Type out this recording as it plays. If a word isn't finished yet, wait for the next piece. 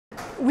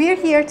We're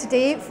here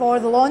today for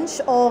the launch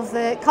of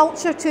the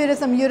Culture,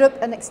 Tourism Europe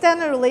and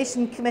External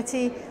Relations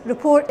Committee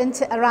report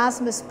into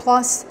Erasmus+.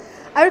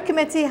 Our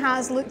committee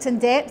has looked in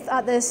depth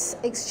at this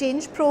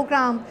exchange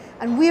programme,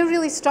 and we're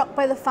really struck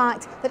by the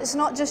fact that it's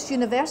not just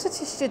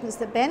university students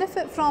that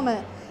benefit from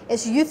it.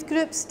 It's youth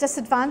groups,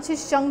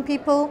 disadvantaged young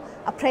people,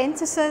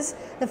 apprentices.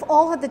 They've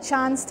all had the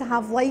chance to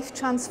have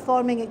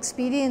life-transforming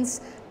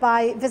experience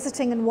by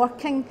visiting and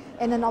working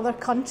in another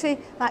country.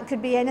 That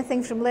could be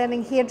anything from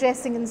learning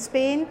hairdressing in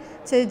Spain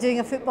to doing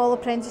a football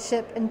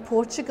apprenticeship in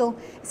Portugal.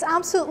 It's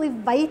absolutely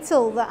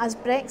vital that as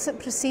Brexit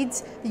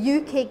proceeds, the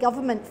UK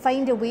government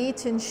find a way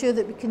to ensure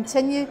that we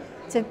continue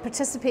to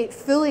participate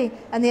fully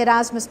in the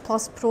Erasmus+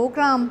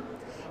 programme.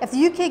 If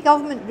the UK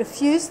government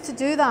refused to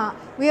do that,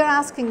 we are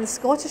asking the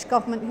Scottish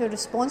government, who are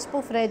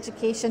responsible for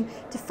education,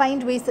 to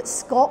find ways that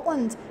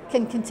Scotland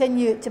can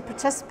continue to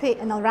participate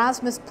in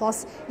Erasmus+,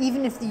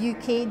 even if the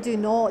UK do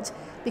not,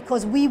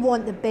 because we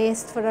want the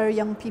best for our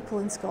young people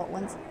in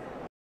Scotland.